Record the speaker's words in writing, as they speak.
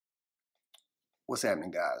What's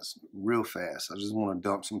happening, guys? Real fast, I just want to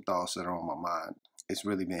dump some thoughts that are on my mind. It's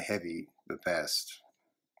really been heavy the past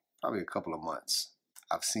probably a couple of months.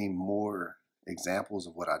 I've seen more examples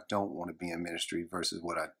of what I don't want to be in ministry versus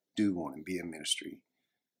what I do want to be in ministry.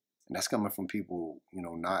 And that's coming from people,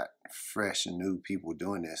 not fresh and new people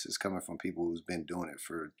doing this. It's coming from people who's been doing it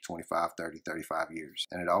for 25, 30, 35 years.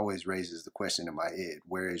 And it always raises the question in my head,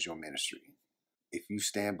 where is your ministry? If you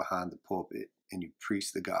stand behind the pulpit and you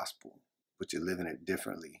preach the gospel, but you're living it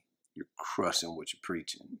differently, you're crushing what you're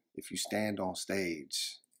preaching. If you stand on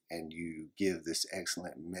stage and you give this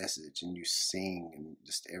excellent message and you sing and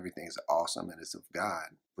just everything's awesome and it's of God,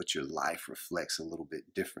 but your life reflects a little bit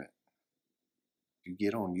different. You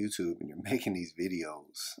get on YouTube and you're making these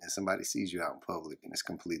videos and somebody sees you out in public and it's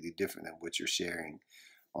completely different than what you're sharing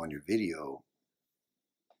on your video.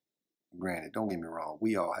 Granted, don't get me wrong,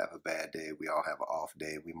 we all have a bad day, we all have an off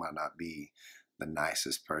day, we might not be the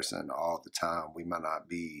nicest person all the time, we might not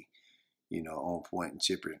be, on point and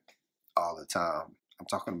chipper all the time. I'm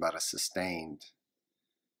talking about a sustained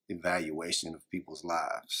evaluation of people's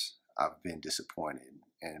lives. I've been disappointed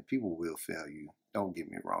and people will fail you, don't get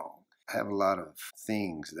me wrong. I have a lot of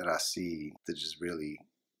things that I see that just really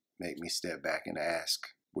make me step back and ask,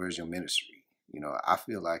 where's your ministry? I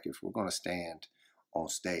feel like if we're going to stand on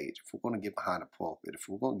stage, if we're going to get behind a pulpit, if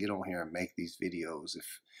we're going to get on here and make these videos,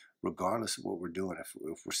 if regardless of what we're doing,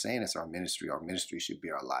 if we're saying it's our ministry should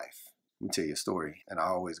be our life. Let me tell you a story, and I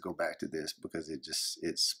always go back to this because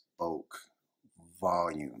it spoke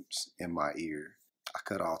volumes in my ear. I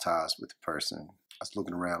cut all ties with the person. I was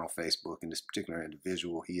looking around on Facebook, and this particular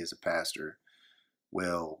individual, he is a pastor,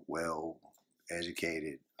 well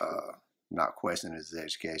educated, not questioning his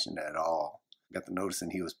education at all. Got the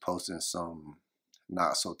noticing he was posting some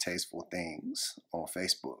not so tasteful things on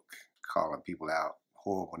Facebook, calling people out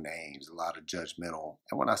horrible names, a lot of judgmental.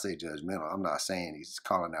 And when I say judgmental, I'm not saying he's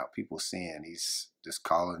calling out people's sin. He's just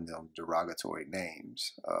calling them derogatory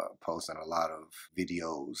names, posting a lot of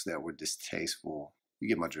videos that were distasteful. You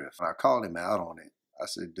get my drift. And I called him out on it. I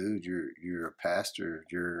said, dude, you're a pastor.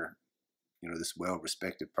 You're, this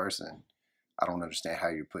well-respected person. I don't understand how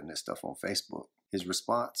you're putting this stuff on Facebook. His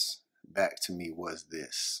response back to me was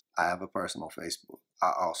this: I have a personal Facebook.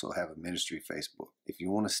 I also have a ministry Facebook. If you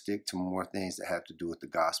want to stick to more things that have to do with the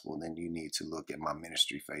gospel, then you need to look at my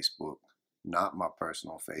ministry Facebook, not my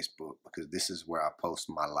personal Facebook, because this is where I post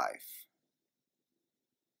my life.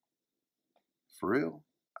 For real,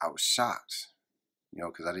 I was shocked,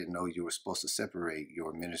 because I didn't know you were supposed to separate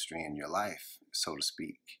your ministry and your life, so to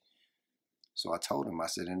speak. So I told him, I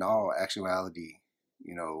said, in all actuality,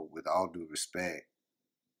 with all due respect,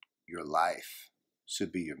 your life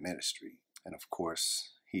should be your ministry. And of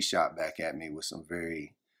course, he shot back at me with some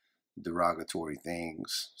very derogatory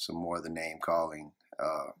things, some more of the name calling,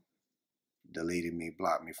 deleted me,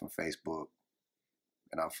 blocked me from Facebook.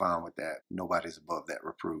 And I'm fine with that. Nobody's above that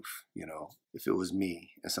reproof, If it was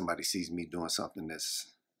me and somebody sees me doing something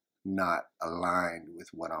that's not aligned with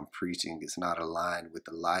what I'm preaching, it's not aligned with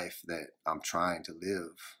the life that I'm trying to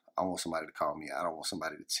live, I want somebody to call me out. I don't want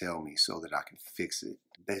somebody to tell me so that I can fix it.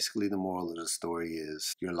 Basically, the moral of the story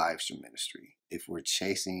is your life's your ministry. If we're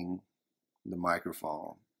chasing the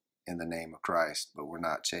microphone in the name of Christ, but we're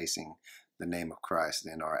not chasing the name of Christ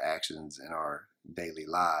in our actions and our daily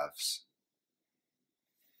lives,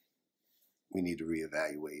 we need to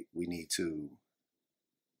reevaluate. We need to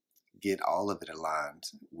get all of it aligned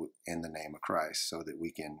in the name of Christ so that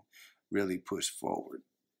we can really push forward.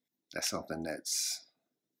 That's something that's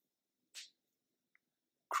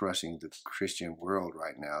crushing the Christian world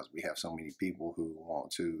right now, is we have so many people who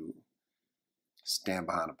want to stand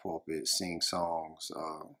behind a pulpit, sing songs,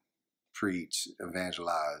 preach,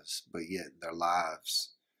 evangelize, but yet their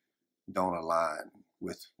lives don't align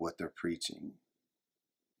with what they're preaching.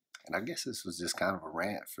 And I guess this was just kind of a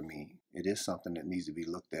rant for me. It is something that needs to be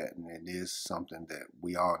looked at, and it is something that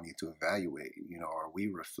we all need to evaluate. Are we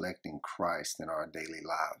reflecting Christ in our daily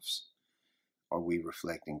lives? Are we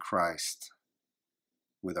reflecting Christ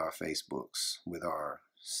with our Facebooks, with our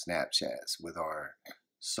Snapchats, with our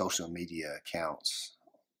social media accounts?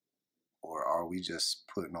 Or are we just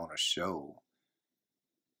putting on a show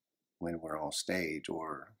when we're on stage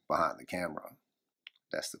or behind the camera?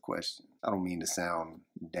 That's the question. I don't mean to sound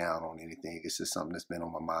down on anything. It's just something that's been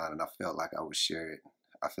on my mind, and I felt like I would share it.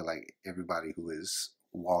 I feel like everybody who is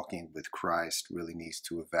walking with Christ really needs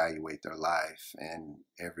to evaluate their life and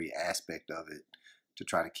every aspect of it to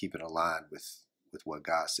try to keep it aligned with what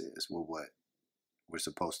God says, with what we're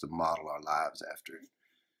supposed to model our lives after.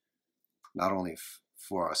 Not only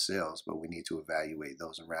for ourselves, but we need to evaluate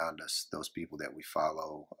those around us, those people that we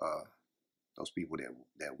follow, those people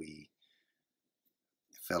that we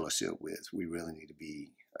fellowship with. We really need to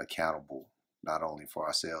be accountable, not only for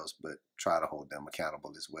ourselves, but try to hold them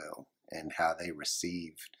accountable as well. And how they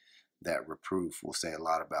received that reproof will say a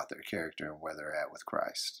lot about their character and where they're at with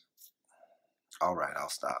Christ. All right, I'll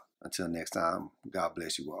stop. Until next time, God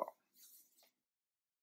bless you all.